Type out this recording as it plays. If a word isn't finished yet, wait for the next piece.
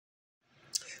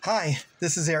Hi,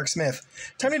 this is Eric Smith.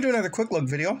 Time to do another quick look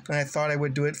video, and I thought I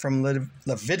would do it from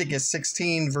Leviticus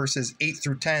 16 verses 8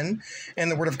 through 10, and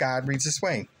the Word of God reads this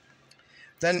way.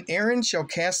 Then Aaron shall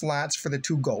cast lots for the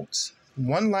two goats,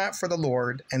 one lot for the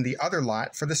Lord, and the other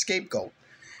lot for the scapegoat.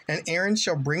 And Aaron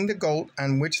shall bring the goat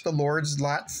on which the Lord's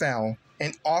lot fell,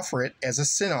 and offer it as a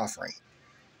sin offering.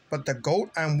 But the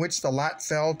goat on which the lot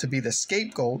fell to be the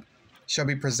scapegoat shall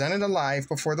be presented alive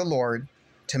before the Lord,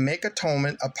 to make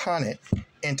atonement upon it,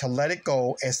 and to let it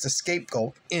go as the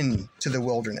scapegoat into the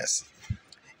wilderness.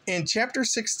 In chapter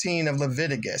 16 of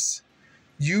Leviticus,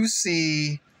 you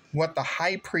see what the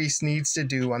high priest needs to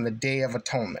do on the Day of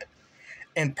Atonement.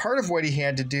 And part of what he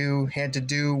had to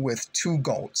do with two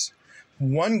goats.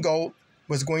 One goat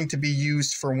was going to be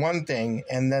used for one thing,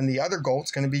 and then the other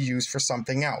goat's going to be used for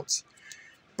something else.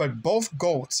 But both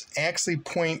goats actually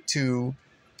point to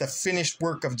the finished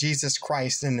work of Jesus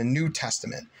Christ in the New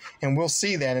Testament, and we'll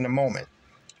see that in a moment.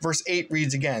 Verse 8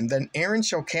 reads again, Then Aaron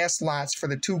shall cast lots for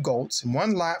the two goats,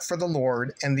 one lot for the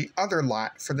Lord, and the other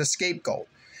lot for the scapegoat.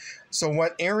 So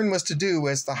what Aaron was to do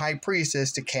as the high priest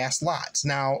is to cast lots.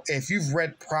 Now, if you've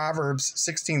read Proverbs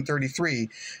 16:33,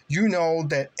 you know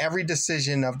that every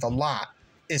decision of the lot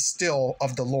is still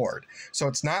of the Lord. So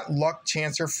it's not luck,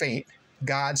 chance, or fate.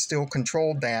 God still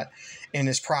controlled that in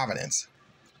his providence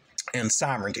and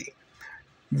sovereignty.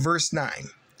 Verse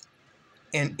 9,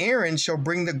 And Aaron shall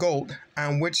bring the goat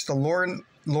on which the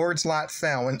Lord's lot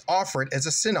fell, and offer it as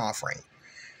a sin offering.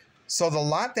 So the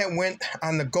lot that went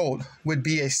on the goat would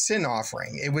be a sin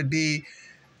offering. It would be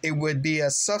a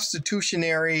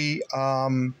substitutionary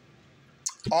offering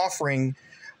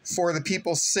for the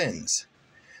people's sins.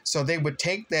 So they would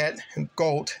take that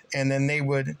goat and then they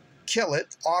would kill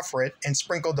it, offer it, and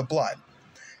sprinkle the blood.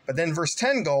 But then verse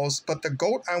 10 goes, But the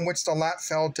goat on which the lot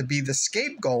fell to be the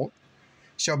scapegoat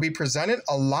shall be presented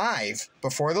alive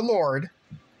before the Lord,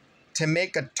 to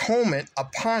make atonement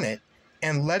upon it,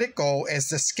 and let it go as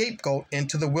the scapegoat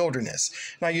into the wilderness.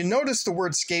 Now you notice the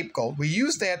word scapegoat. We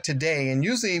use that today, and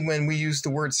usually when we use the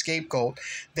word scapegoat,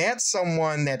 that's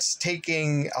someone that's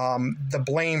taking the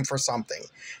blame for something.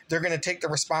 They're going to take the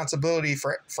responsibility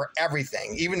for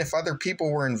everything. Even if other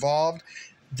people were involved,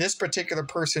 this particular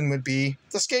person would be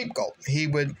the scapegoat. He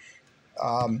would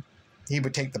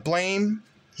take the blame.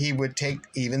 He would take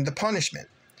even the punishment.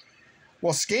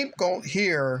 Well, scapegoat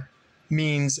here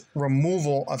means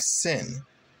removal of sin.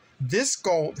 This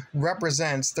goat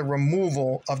represents the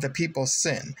removal of the people's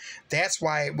sin. That's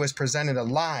why it was presented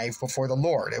alive before the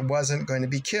Lord. It wasn't going to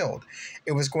be killed.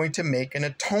 It was going to make an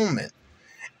atonement.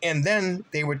 And then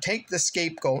they would take the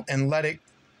scapegoat and let it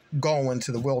go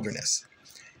into the wilderness.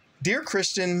 Dear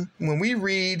Christian, when we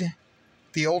read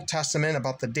the Old Testament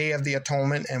about the Day of the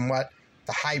Atonement and what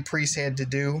the high priest had to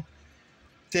do,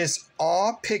 this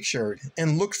all pictured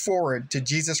and looked forward to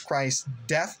Jesus Christ's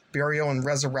death, burial, and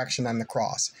resurrection on the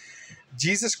cross.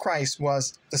 Jesus Christ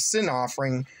was the sin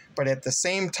offering, but at the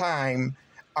same time,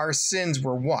 our sins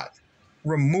were what?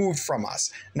 Removed from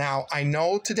us. Now, I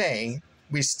know today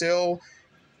we still,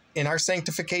 in our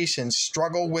sanctification,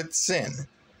 struggle with sin,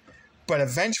 but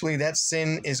eventually that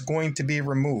sin is going to be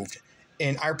removed.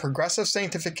 In our progressive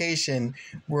sanctification,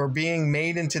 we're being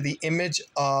made into the image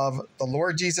of the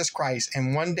Lord Jesus Christ.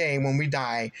 And one day when we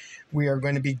die, we are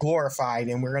going to be glorified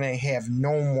and we're going to have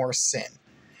no more sin.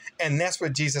 And that's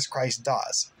what Jesus Christ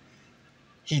does.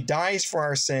 He dies for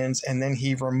our sins, and then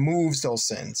he removes those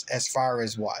sins as far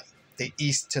as what? The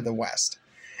east to the west.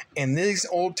 And these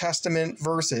Old Testament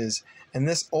verses and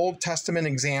this Old Testament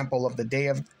example of the Day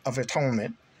of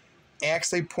Atonement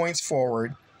actually points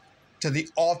forward to the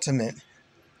ultimate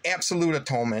absolute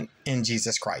atonement in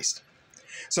Jesus Christ.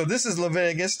 So this is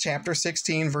Leviticus chapter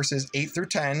 16 verses 8 through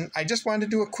 10. I just wanted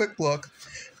to do a quick look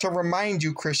to remind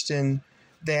you, Christian,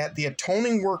 that the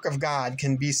atoning work of God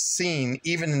can be seen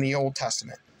even in the Old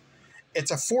Testament.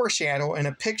 It's a foreshadow and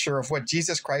a picture of what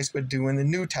Jesus Christ would do in the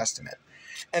New Testament.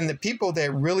 And the people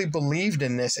that really believed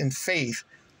in this in faith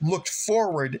looked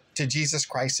forward to Jesus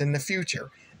Christ in the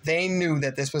future. They knew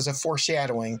that this was a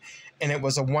foreshadowing, and it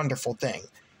was a wonderful thing.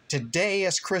 Today,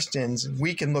 as Christians,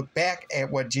 we can look back at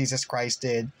what Jesus Christ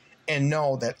did and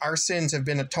know that our sins have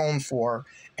been atoned for,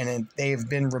 and they have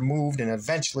been removed, and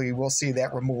eventually we'll see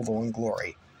that removal in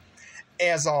glory.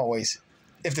 As always,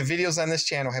 if the videos on this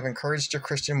channel have encouraged your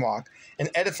Christian walk and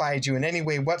edified you in any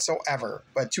way whatsoever,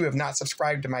 but you have not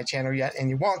subscribed to my channel yet and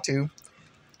you want to,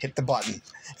 hit the button.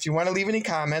 If you want to leave any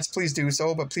comments, please do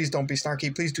so, but please don't be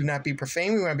snarky. Please do not be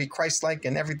profane. We want to be Christ-like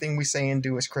in everything we say and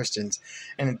do as Christians.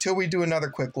 And until we do another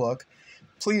quick look,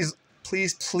 please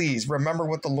remember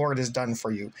what the Lord has done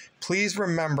for you. Please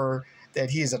remember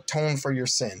that he has atoned for your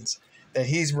sins. that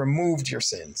he's removed your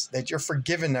sins, that you're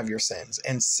forgiven of your sins,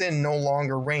 and sin no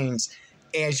longer reigns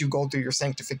as you go through your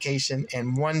sanctification.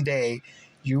 And one day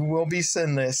you will be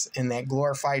sinless in that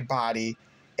glorified body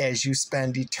as you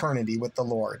spend eternity with the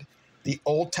Lord. The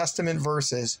Old Testament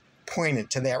verses pointed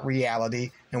to that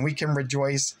reality, and we can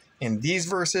rejoice in these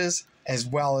verses as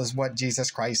well as what Jesus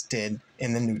Christ did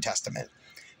in the New Testament.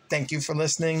 Thank you for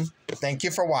listening. Thank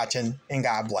you for watching, and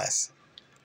God bless.